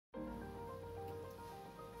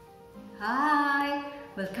Hi,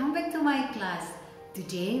 welcome back to my class.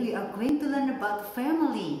 Today we are going to learn about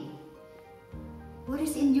family. What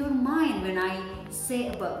is in your mind when I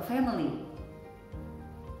say about family?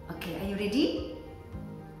 Okay, are you ready?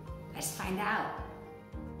 Let's find out.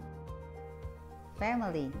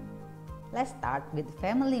 Family. Let's start with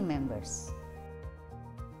family members.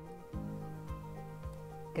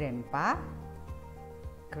 Grandpa,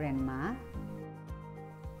 Grandma,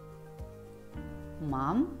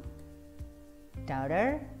 Mom,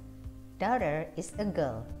 daughter is a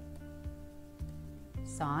girl.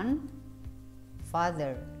 Son,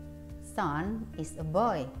 father is a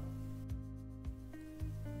boy.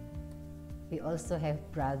 We also have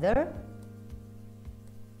brother,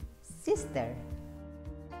 sister,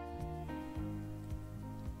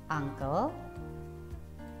 uncle,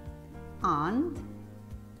 aunt,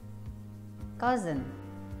 cousin.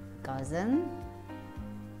 Cousin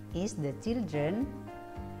is the children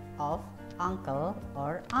of uncle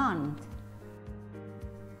or aunt.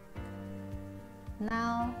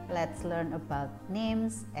 Now let's learn about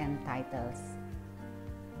names and titles.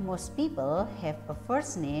 Most people have a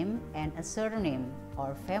first name and a surname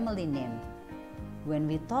or family name. When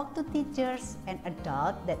we talk to teachers and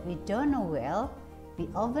adults that we don't know well, we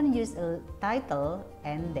often use a title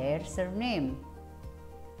and their surname.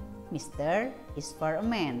 Mr. is for a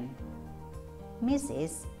man.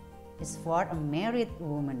 Mrs. is for a married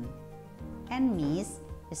woman. And Miss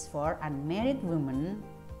is for unmarried woman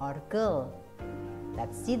or girl.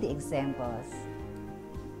 Let's see the examples.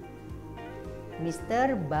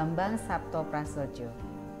 Mr. Bambang Sabto Prasojo.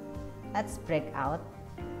 Let's break out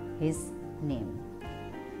his name.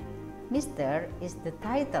 Mr. is the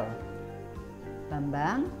title.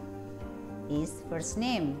 Bambang is first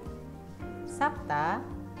name. Sabta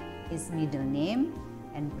is middle name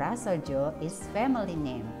and Prasojo is family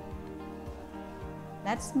name.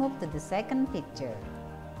 Let's move to the second picture.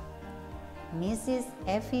 Mrs.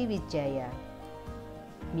 Effie Wijaya.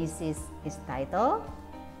 Mrs. is title,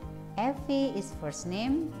 Effie is first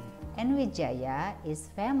name, and Wijaya is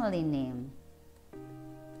family name.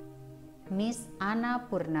 Miss Anna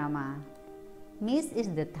Purnama. Miss is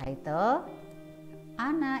the title,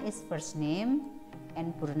 Anna is first name,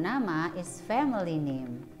 and Purnama is family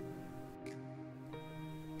name.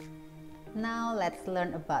 Now let's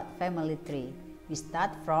learn about family tree. We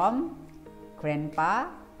start from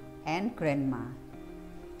Grandpa and Grandma.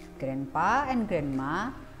 Grandpa and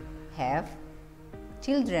Grandma have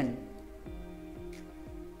children.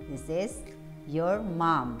 This is your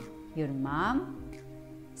mom. Your mom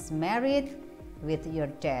is married with your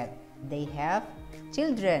dad. They have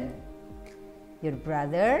children. Your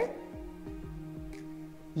brother,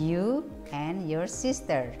 you, and your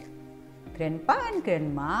sister. Grandpa and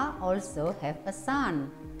Grandma also have a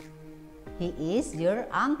son. He is your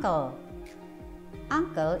uncle.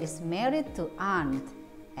 Uncle is married to aunt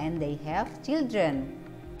and they have children.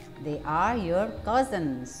 They are your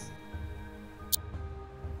cousins.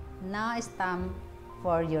 Now it's time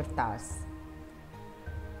for your task.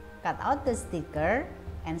 Cut out the sticker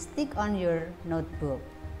and stick on your notebook.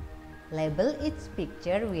 Label each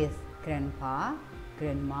picture with Grandpa,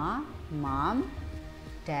 Grandma, Mom,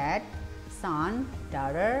 Dad, son,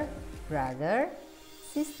 daughter, brother,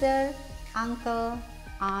 sister, uncle,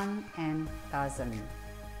 aunt, and cousin.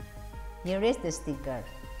 Here is the sticker.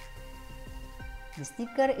 The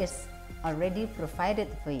sticker is already provided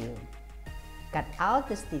for you. Cut out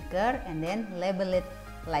the sticker and then label it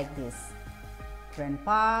like this: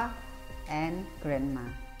 Grandpa and Grandma.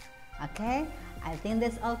 Okay, I think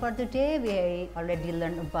that's all for today. We already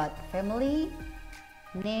learned about family,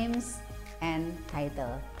 names, and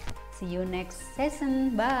title. See you next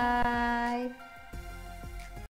session. Bye.